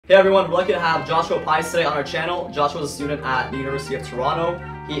Hey everyone, we're lucky to have Joshua Pius today on our channel. Joshua is a student at the University of Toronto.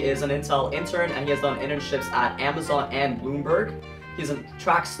 He is an Intel intern and he has done internships at Amazon and Bloomberg. He's a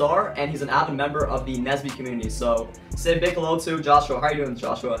track star and he's an avid member of the Nesby community. So say a big hello to Joshua. How are you doing,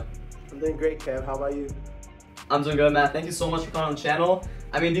 Joshua? I'm doing great, Kev. How about you? I'm doing good, man. Thank you so much for coming on the channel.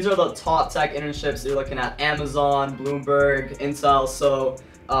 I mean, these are the top tech internships. You're looking at Amazon, Bloomberg, Intel. So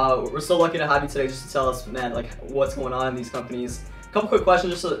we're so lucky to have you today just to tell us, man, like what's going on in these companies. Couple quick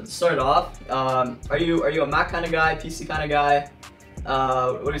questions just to start it off. Are you a Mac kind of guy, PC kind of guy?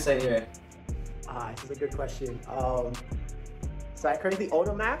 What are you saying here? This is a good question. So I currently own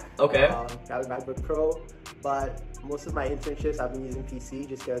a Mac. Okay. Got a MacBook Pro, but most of my internships I've been using PC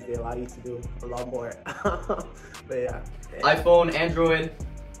just because they allow you to do a lot more. But yeah. iPhone, Android?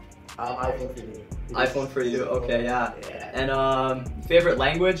 iPhone for me. iPhone for you. Okay, yeah. And favorite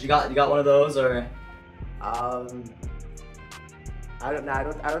language? You got one of those or? I don't think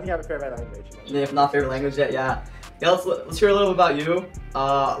I have a favorite language. No. If not favorite language yet, yeah. Yeah, let's hear a little about you.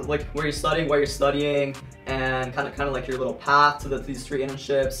 Like where you're studying, what you're studying, and kind of like your little path to these three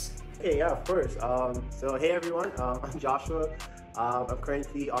internships. Okay, yeah, of course. So hey everyone, I'm Joshua. I'm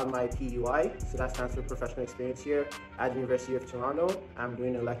currently on my PUI, so that stands for Professional Experience here at the University of Toronto. I'm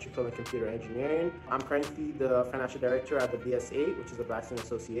doing electrical and computer engineering. I'm currently the financial director at the BSA, which is the Black Student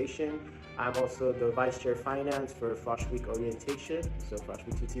Association. I'm also the vice chair of finance for Frosh Week orientation, so Frosh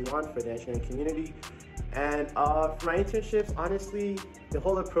Week 2T1 for the engineering community. And for my internships, honestly, the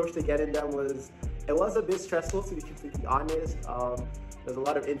whole approach to getting them was a bit stressful, to be completely honest. There's a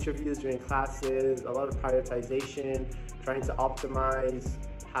lot of interviews during classes, a lot of prioritization, trying to optimize,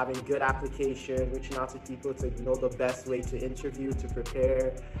 having good application, reaching out to people to know the best way to interview, to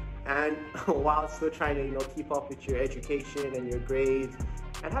prepare, and while still trying to keep up with your education and your grades,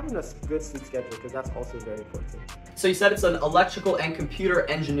 and having a good sleep schedule, because that's also very important. So you said it's an electrical and computer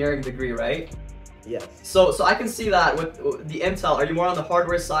engineering degree, right? Yes. So I can see that with the Intel. Are you more on the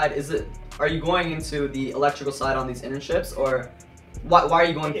hardware side? Are you going into the electrical side on these internships, or why are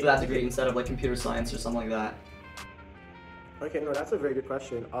you going for that degree instead of like computer science or something like that? Okay, no, that's a very good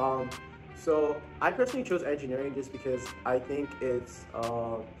question. So I personally chose engineering just because I think it's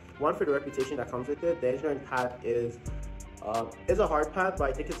one, for the reputation that comes with it. The engineering path is a hard path, but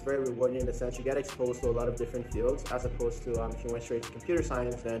I think it's very rewarding in the sense you get exposed to a lot of different fields, as opposed to if you went straight to computer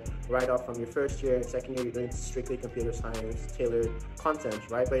science, then right off from your first year and second year, you're doing strictly computer science tailored content,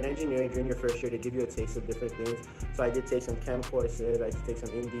 right? But in engineering, during your first year, they give you a taste of different things. So I did take some chem courses, I did take some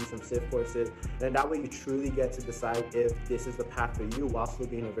Indie, some Civ courses, and that way you truly get to decide if this is the path for you while still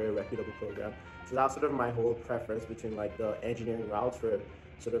being a very reputable program. So that's sort of my whole preference between like the engineering route for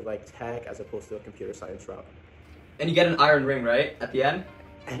sort of like tech as opposed to a computer science route. And you get an iron ring, right, at the end?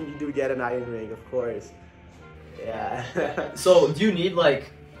 And you do get an iron ring, of course. Yeah. So do you need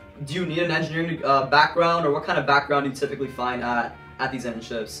an engineering background, or what kind of background do you typically find at these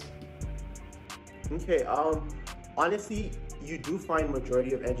internships? Okay, honestly, you do find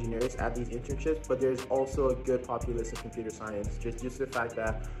majority of engineers at these internships, but there's also a good populace of computer science. Just the fact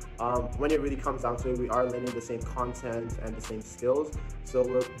that when it really comes down to it, we are learning the same content and the same skills. So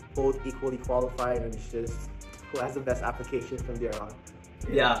we're both equally qualified, and it's just who has the best application from there on.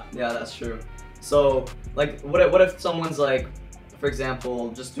 Yeah, that's true. So, like, what if someone's like, for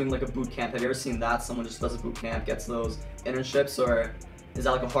example, just doing like a boot camp? Have you ever seen that? Someone just does a boot camp, gets those internships, or is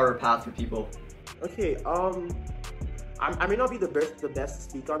that like a harder path for people? Okay, I may not be the best to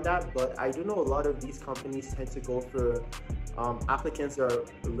speak on that, but I do know a lot of these companies tend to go for applicants that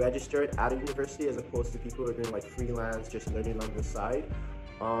are registered at a university as opposed to people who are doing like freelance, just learning on the side.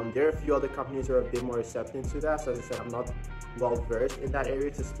 There are a few other companies who are a bit more receptive to that, so as I said, I'm not well versed in that area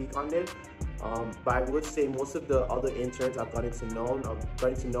to speak on it. But I would say most of the other interns I've gotten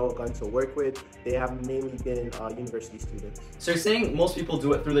to work with, they have mainly been university students. So you're saying most people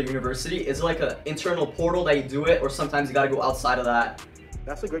do it through the university? Is it like an internal portal that you do it, or sometimes you got to go outside of that?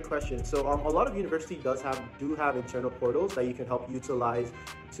 That's a great question. So a lot of universities do have internal portals that you can help utilize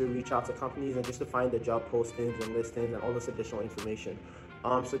to reach out to companies and just to find the job postings and listings and all this additional information.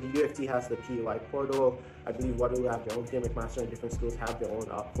 So the UFT has the PUI portal. I believe Waterloo have their own thing. McMaster and different schools have their own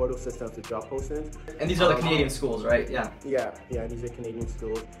portal systems to job postings. And these are the Canadian schools, right? Yeah. Yeah, these are Canadian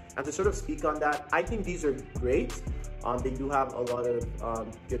schools. And to sort of speak on that, I think these are great, They do have a lot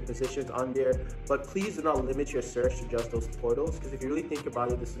of good positions on there, but please do not limit your search to just those portals, because if you really think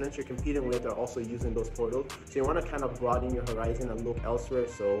about it, the students you're competing with are also using those portals. So you want to kind of broaden your horizon and look elsewhere.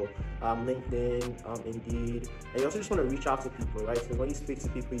 So LinkedIn, Indeed, and you also just want to reach out to people, right? So when you speak to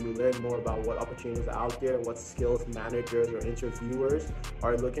people, you learn more about what opportunities are out there, what skills managers or interviewers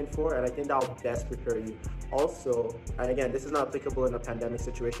are looking for, and I think that will best prepare you. Also, and again, this is not applicable in a pandemic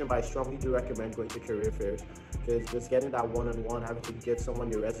situation, but I strongly do recommend going to career fairs, because just getting that one-on-one, having to give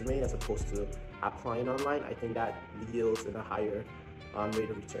someone your resume as opposed to applying online, I think that yields in a higher rate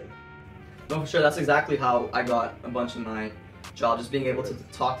of return. No, for sure. That's exactly how I got a bunch of my jobs, just being able to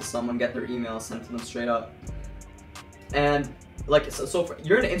talk to someone, get their email, send to them straight up. And like,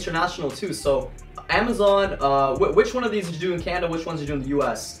 you're an international too. So Amazon, which one of these did you do in Canada? Which ones did you do in the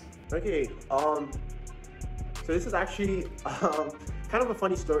US? Okay. So this is actually kind of a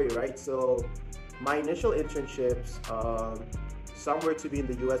funny story, right? So my initial internships, some were to be in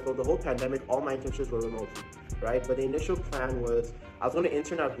the US, but the whole pandemic, all my internships were remotely, right? But the initial plan was I was going to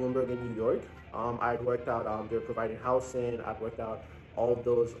intern at Bloomberg in New York. I'd worked out, they were providing housing, I'd worked out all of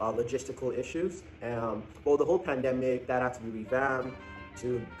those logistical issues. Well, the whole pandemic, that had to be revamped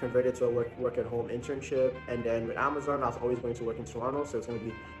to convert it to a work at home internship. And then with Amazon, I was always going to work in Toronto, so it's going to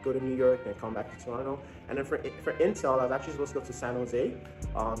be go to New York, then come back to Toronto. And then for Intel, I was actually supposed to go to San Jose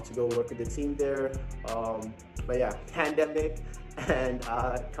to go work with the team there. But yeah, pandemic, and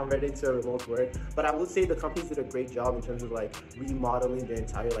converted to a remote work. But I would say the companies did a great job in terms of like remodeling their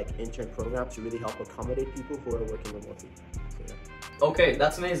entire like intern program to really help accommodate people who are working remotely. So, yeah. Okay,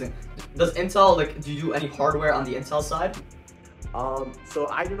 that's amazing. Does Intel, like, do you do any hardware on the Intel side? So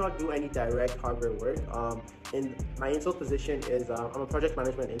I do not do any direct hardware work. In my Intel position is I'm a project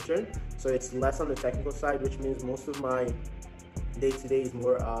management intern, so it's less on the technical side, which means most of my day-to-day is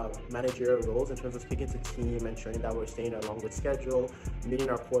more managerial roles in terms of speaking to team, ensuring that we're staying along with schedule, meeting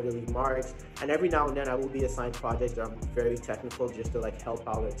our quarterly marks, and every now and then I will be assigned projects that are very technical just to like help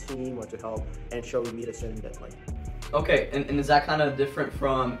our team or to help ensure we meet a certain deadline. Okay, and is that kind of different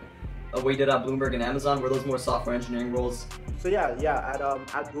from what you did at Bloomberg and Amazon? Were those more software engineering roles? So yeah,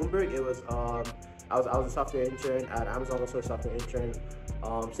 at Bloomberg it was I was a software intern. At Amazon also a software intern.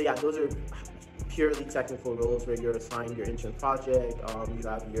 So yeah, those are purely technical roles where you're assigned your intern project. You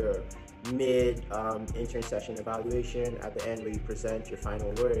have your mid intern session evaluation at the end where you present your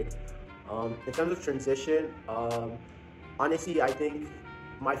final work. In terms of transition, honestly, I think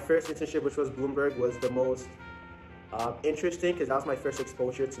my first internship, which was Bloomberg, was the most interesting because that was my first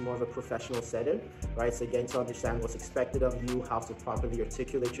exposure to more of a professional setting, right? So getting to understand what's expected of you, how to properly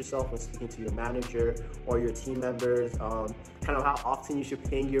articulate yourself when speaking to your manager or your team members, kind of how often you should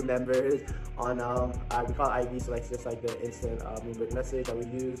ping your members on, we call it IV, so like just like the instant Bloomberg message that we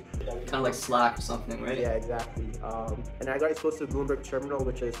use. Kind of like Slack or something, right? Yeah, exactly. And I got exposed to Bloomberg Terminal,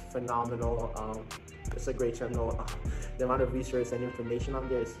 which is phenomenal. It's a great terminal. The amount of research and information on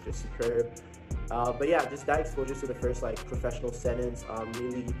there is just superb. But yeah, just that exposure to the first like professional settings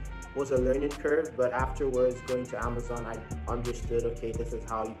really was a learning curve. But afterwards, going to Amazon, I understood, okay, this is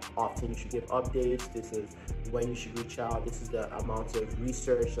how often you should give updates. This is when you should reach out. This is the amount of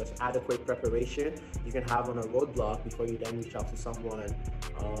research, such adequate preparation you can have on a roadblock before you then reach out to someone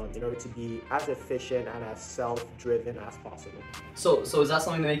in order to be as efficient and as self-driven as possible. So is that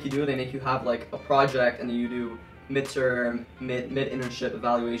something they make you do? They make you have like a project and then you do midterm, mid-internship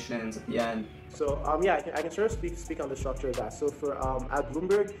evaluations at the end? So yeah, I can sort of speak on the structure of that. So for at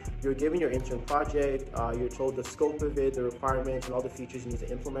Bloomberg, you're given your intern project, you're told the scope of it, the requirements, and all the features you need to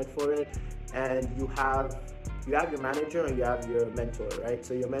implement for it, and you have your manager and you have your mentor, right?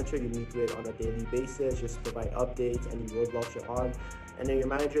 So your mentor you meet with on a daily basis, just to provide updates, any roadblocks you're on. And then your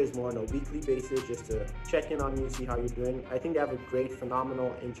manager is more on a weekly basis, just to check in on you, see how you're doing. I think they have a great,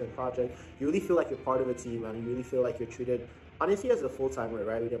 phenomenal intern project. You really feel like you're part of a team, and you really feel like you're treated, honestly, as a full-timer,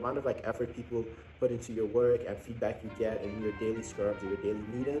 right? With the amount of like effort people put into your work and feedback you get in your daily scrubs or your daily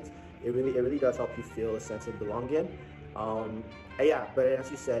meetings, it really does help you feel a sense of belonging. And yeah, but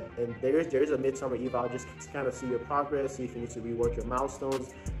as you said, and there is a midsummer eval just to kind of see your progress, see if you need to rework your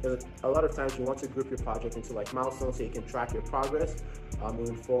milestones. Because a lot of times you want to group your project into like milestones so you can track your progress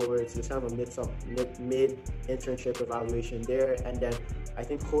moving forward. So it's kind of a mid-internship evaluation there. And then I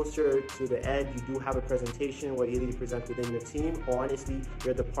think closer to the end, you do have a presentation where either you present within your team or honestly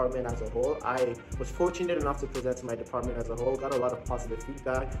your department as a whole. I was fortunate enough to present to my department as a whole, got a lot of positive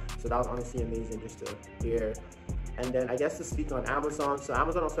feedback. So that was honestly amazing just to hear. And then I guess to speak on Amazon, so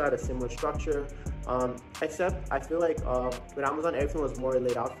Amazon also had a similar structure, except I feel like with Amazon everything was more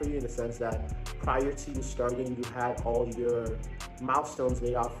laid out for you in the sense that prior to you starting, you had all your milestones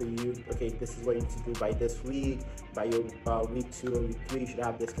laid out for you. Okay, this is what you need to do by this week. By your week 2 or week 3, you should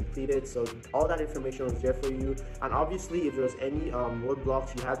have this completed. So all that information was there for you. And obviously, if there was any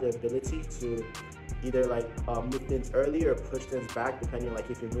roadblocks, you had the ability to either like move things early or push things back, depending like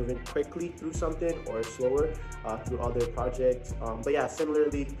if you're moving quickly through something or slower through other projects. But yeah,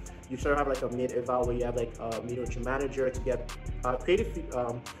 similarly, you sort of have like a mid-eval where you have like a meeting with your manager to get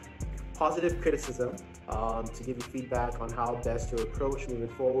positive criticism, to give you feedback on how best to approach moving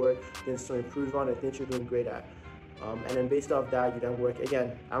forward, things to improve on, and things you're doing great at. And then based off that, you then work,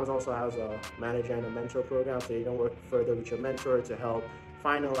 again, Amazon also has a manager and a mentor program, so you then work further with your mentor to help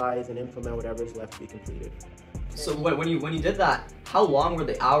finalize and implement whatever is left to be completed. So when you did that, how long were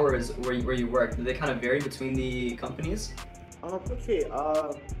the hours where you worked? Did they kind of vary between the companies? Okay,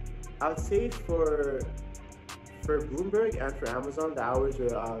 I would say for Bloomberg and for Amazon, the hours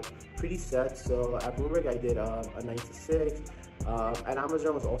were pretty set. So at Bloomberg, I did a 9 to 6. At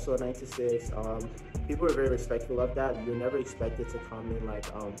Amazon was also a 9 to 6. People were very respectful of that. You're never expected to come in like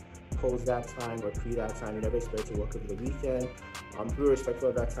post that time or pre that time. You're never expected to work over the weekend. People were respectful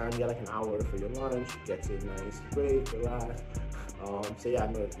of that time. You get like an hour for your lunch, get to a nice break, relax. So yeah,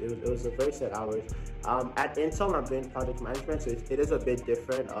 no, it was a very set hours. At Intel, I'm doing project management, so it is a bit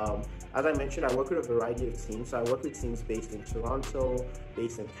different. As I mentioned, I work with a variety of teams. So I work with teams based in Toronto,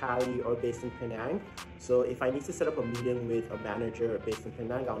 based in Cali, or based in Penang. So if I need to set up a meeting with a manager based in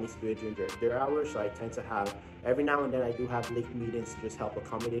Penang, I'll need to do it during their hours. So I tend to have, every now and then I do have late meetings to just help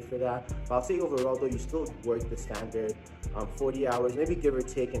accommodate for that. But I'll say overall though, you still work the standard 40 hours, maybe give or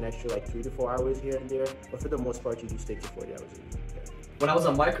take an extra like 3 to 4 hours here and there. But for the most part, you do stick to 40 hours a week. When I was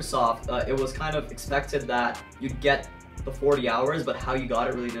on Microsoft, it was kind of expected that you'd get the 40 hours, but how you got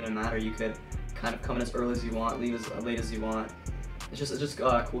it really didn't matter. You could kind of come in as early as you want, leave as late as you want. It's just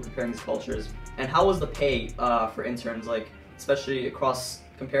cool comparing these cultures. And how was the pay for interns, like especially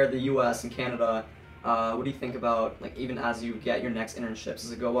compared to the US and Canada? What do you think about, like, even as you get your next internships?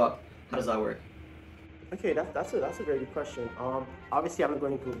 Does it go up? How does that work? Okay, that's a very good question. Obviously, I'm not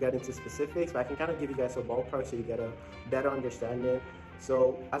going to get into specifics, but I can kind of give you guys a ballpark so you get a better understanding.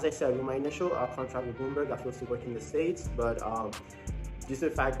 So, as I said, with my initial contract with Bloomberg, I was supposed to work in the States, but due to the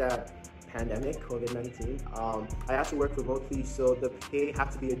fact that pandemic, COVID-19, I have to work remotely, so the pay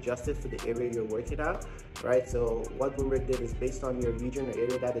has to be adjusted for the area you're working at, right? So what Bloomberg did is based on your region or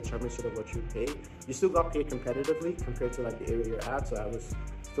area that determines sort of what you pay. You still got paid competitively compared to like the area you're at, so I was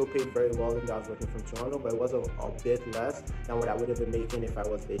still paid very well when I was working from Toronto, but it was a bit less than what I would have been making if I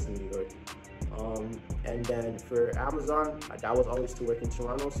was based in New York. And then for Amazon, that was always to work in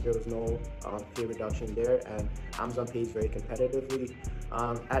Toronto, so there was no pay reduction there, and Amazon pays very competitively.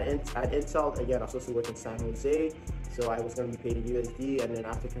 At Intel, again, I was supposed to work in San Jose, so I was going to be paid in USD, and then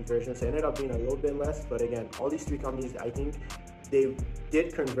after conversion, so it ended up being a little bit less, but again, all these three companies, I think, they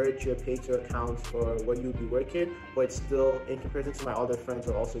did convert your pay to account for what you'd be working, but still, in comparison to my other friends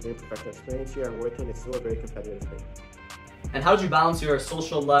who are also doing professional experience here and working, it's still a very competitive pay. And how did you balance your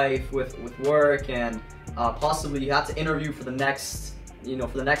social life with work, and possibly you had to interview for the next,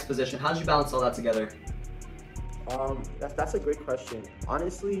 for the next position? How did you balance all that together? That's a great question.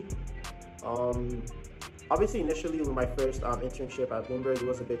 Honestly, obviously initially with my first internship at Bloomberg, it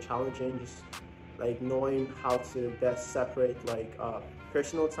was a bit challenging, just like knowing how to best separate like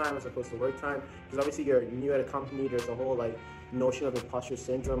personal time as opposed to work time. Because obviously you're new at a company, there's a whole like notion of imposter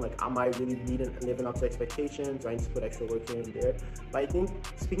syndrome, like am I really living up to expectations? Do I need to put extra work here and there? But I think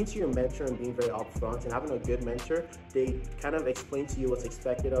speaking to your mentor and being very upfront and having a good mentor, they kind of explain to you what's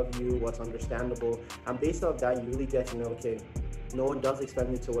expected of you, what's understandable, and based off that you really get to know, okay, no one does expect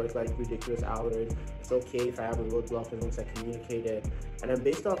me to work like ridiculous hours. It's okay if I have a roadblock as long as I communicate it. And then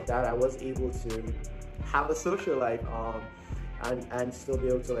based off that, I was able to have a social life and still be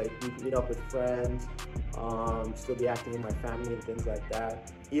able to like meet up with friends, still be acting with my family and things like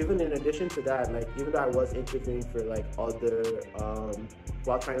that. Even in addition to that, like even though I was interviewing for like other,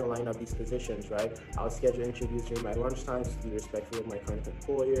 while trying to line up these positions, right? I would schedule interviews during my lunchtimes to be respectful of my current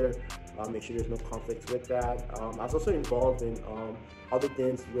employer, make sure there's no conflicts with that. I was also involved in other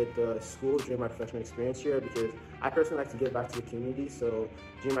things with the school during my professional experience here because I personally like to give back to the community. So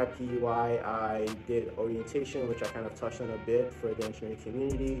during my PUI, I did orientation, which I kind of touched on a bit for the engineering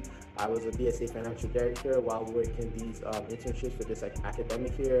community. I was a BSA financial director while working these internships for this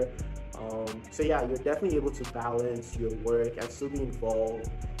academic year. So yeah, you're definitely able to balance your work and still be involved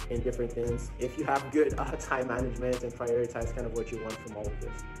in different things if you have good time management and prioritize kind of what you want from all of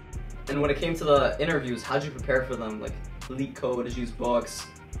this. And when it came to the interviews, how did you prepare for them? Like leak code, did you use books?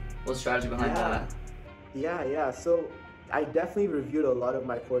 What's the strategy behind that? Yeah. So I definitely reviewed a lot of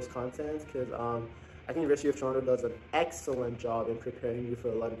my course content because I think University of Toronto does an excellent job in preparing you for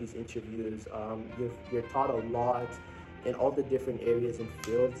a lot of these interviews. You're taught a lot in all the different areas and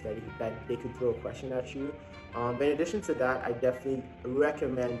fields that they could throw a question at you. But in addition to that, I definitely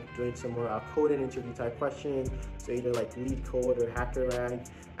recommend doing some more code and interview type questions, so either like lead code or hacker rank.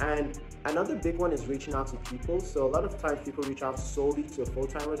 And another big one is reaching out to people. So a lot of times people reach out solely to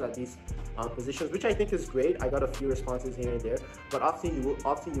full-timers at these positions, which I think is great. I got a few responses here and there, but often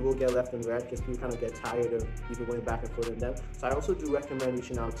you will get left in red because people kind of get tired of people going back and forth in them. So I also do recommend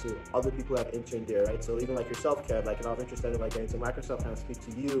reaching out to other people that have interned there, right? So even like yourself, Kev, like if I was interested in like getting to Microsoft, kind of speak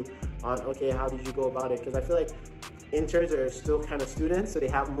to you on, okay, how did you go about it? Because I feel like interns are still kind of students, so they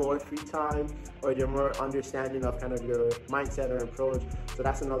have more free time, or they're more understanding of kind of your mindset or approach. So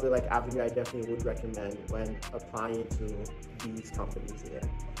that's another like avenue I definitely would recommend when applying to these companies here.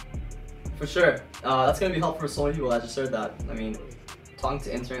 For sure. That's gonna be helpful for so many people. I just heard that. I mean, talking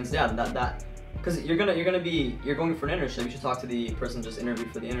to interns, yeah, that because you're going for an internship. You should talk to the person just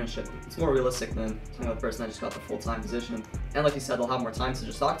interviewed for the internship. It's more realistic than the person that just got the full-time position. And like you said, they'll have more time to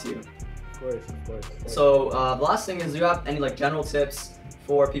just talk to you. Of course. So the last thing is, do you have any like general tips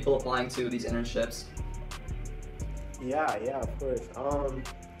for people applying to these internships? Yeah, of course.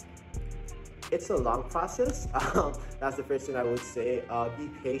 It's a long process. That's the first thing I would say. Be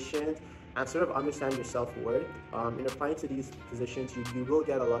patient and sort of understand your self-worth. In applying to these positions, you will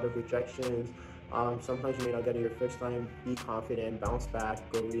get a lot of rejections. Sometimes you may not get it your first time. Be confident, bounce back,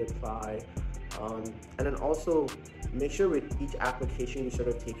 go reapply. And then also make sure with each application you sort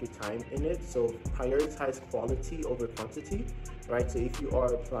of take your time in it. So prioritize quality over quantity, right? So if you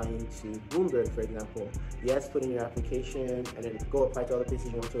are applying to Bloomberg, for example, yes, put in your application and then go apply to other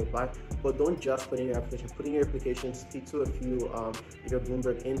places you want to apply, but don't just put in your application. Put in your application, speak to a few either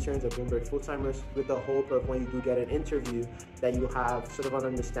Bloomberg interns or Bloomberg full-timers with the hope of when you do get an interview that you have sort of an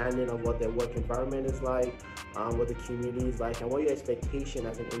understanding of what their work environment is like, what the community is like, and what your expectation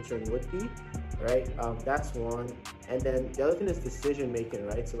as an intern would be. Right, that's one. And then the other thing is decision making,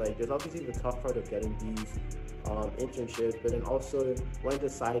 right? So like, there's obviously the tough part of getting these internships, but then also when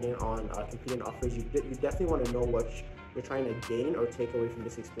deciding on competing offers, you definitely want to know what you're trying to gain or take away from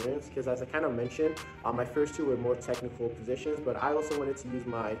this experience. Because as I kind of mentioned, my first two were more technical positions, but I also wanted to use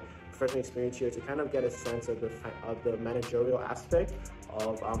my professional experience here to kind of get a sense of the managerial aspect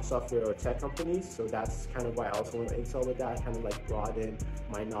of software or tech companies. So that's kind of why I also want to excel with that, kind of like broaden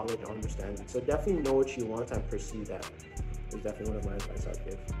my knowledge and understanding. So definitely know what you want and pursue that. Is definitely one of my advice I'd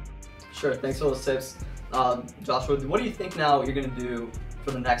give. Sure, thanks for those tips. Joshua, what do you think now you're gonna do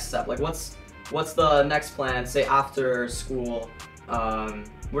for the next step? Like what's the next plan, say after school?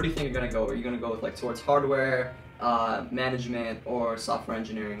 Where do you think you're gonna go? Are you gonna go with like towards hardware, management, or software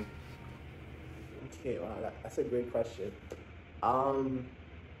engineering? Okay, wow, that's a great question. All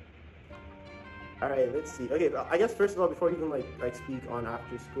right, let's see. Okay, I guess first of all, before you even like speak on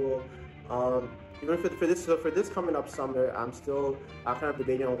after school, even for this coming up summer, I'm still kind of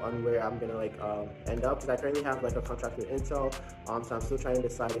debating on where I'm gonna end up, because I currently have like a contract with Intel, so I'm still trying to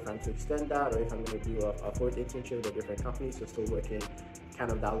decide if I'm to extend that or if I'm gonna do a fourth internship with a different company. So still working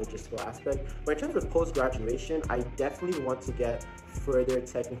kind of that logistical aspect. But in terms of post-graduation, I definitely want to get further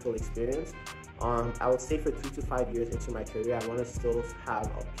technical experience. I would say for 3 to 5 years into my career, I want to still have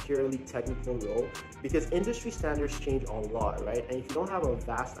a purely technical role, because industry standards change a lot, right? And if you don't have a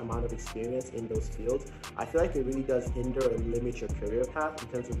vast amount of experience in those fields, I feel like it really does hinder or limit your career path in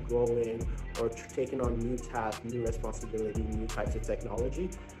terms of growing or taking on new tasks, new responsibility, new types of technology.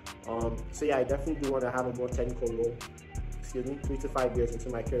 So yeah, I definitely do want to have a more technical role. 3 to 5 years into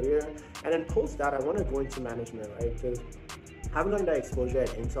my career, and then post that, I want to go into management, right? Because having gotten that exposure at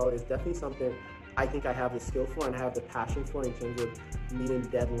Intel is definitely something I think I have the skill for and have the passion for, in terms of meeting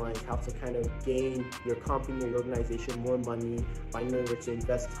deadlines, how to kind of gain your company or your organization more money by knowing where to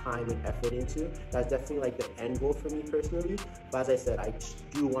invest time and effort into. That's definitely like the end goal for me personally. But as I said, I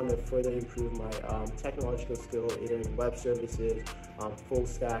do want to further improve my technological skill, either in web services, full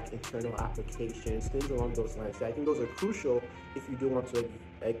stack, internal applications, things along those lines. So I think those are crucial if you do want to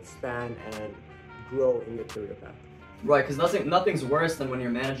expand and grow in your career path. Right, because nothing's worse than when your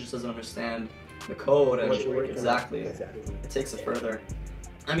manager just doesn't understand the code and exactly. It takes it further.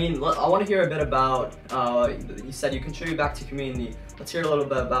 I mean, I want to hear a bit about, you said you contribute back to community. Let's hear a little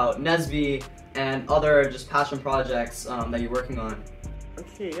bit about NESB and other just passion projects that you're working on.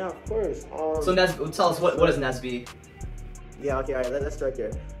 Okay, yeah, of course. So tell us, what is NESB? Yeah, okay, all right, let's start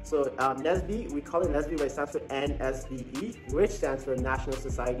there. So NESB, we call it NESB, but it stands for NSBE, which stands for National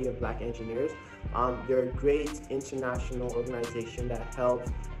Society of Black Engineers. They're a great international organization that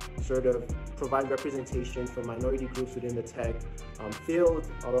helps sort of provide representation for minority groups within the tech field.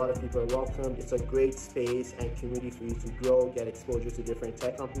 A lot of people are welcomed. It's a great space and community for you to grow, get exposure to different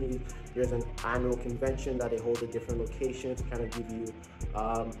tech companies. There's an annual convention that they hold at different locations to kind of give you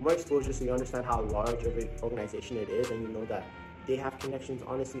more exposure, so you understand how large of an organization it is, and you know that they have connections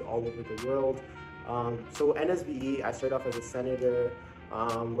honestly all over the world. So NSBE, I started off as a senator,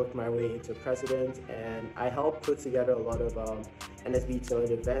 worked my way into president, and I helped put together a lot of NSBE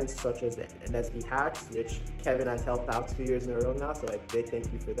tailored events such as the NSBE Hacks, which Kevin has helped out 2 years in a row now, so like big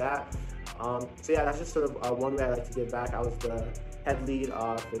thank you for that. So yeah, that's just sort of one way I like to give back. I was the head lead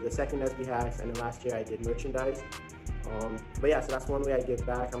for the second NSBE Hacks, and then last year I did merchandise. But yeah, so that's one way I give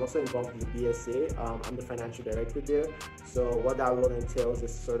back. I'm also involved with the BSA. I'm the financial director there. So what that role entails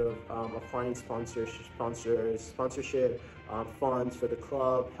is sort of applying sponsorship, funds for the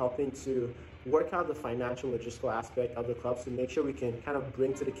club, helping to work out the financial logistical aspect of the club to make sure we can kind of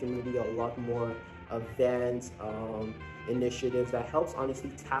bring to the community a lot more events, initiatives that helps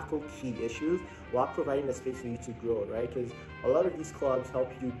honestly tackle key issues while providing a space for you to grow, right? Because a lot of these clubs help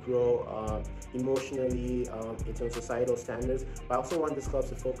you grow emotionally in terms of societal standards, but I also want this club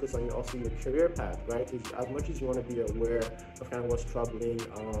to focus on also your career path, right? Because as much as you want to be aware of kind of what's troubling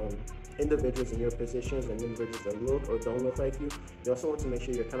individuals in your positions and individuals that look or don't look like you also want to make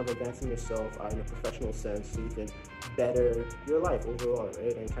sure you're kind of advancing yourself in a professional sense so you can better your life overall,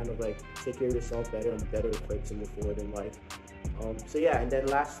 right? And kind of like take care of yourself better and better equipped to move forward in life. So yeah, and then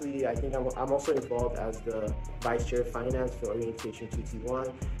lastly, I think I'm also involved as the Vice Chair of Finance for Orientation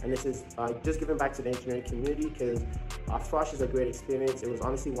 2T1, and this is just giving back to the engineering community because Frosh is a great experience. It was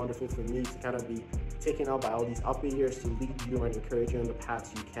honestly wonderful for me to kind of be taken out by all these upper years to lead you and encourage you on the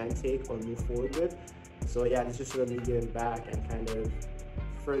paths you can take or move forward with. So yeah, it's just sort of me giving back and kind of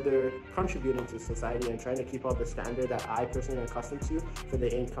further contributing to society and trying to keep up the standard that I personally am accustomed to for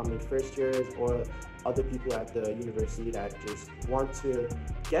the incoming first years or other people at the university that just want to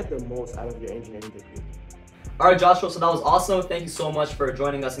get the most out of your engineering degree. Alright Joshua, so that was awesome. Thank you so much for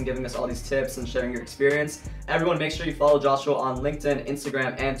joining us and giving us all these tips and sharing your experience. Everyone, make sure you follow Joshua on LinkedIn,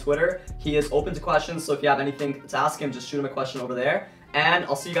 Instagram, and Twitter. He is open to questions, so if you have anything to ask him, just shoot him a question over there. And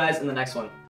I'll see you guys in the next one.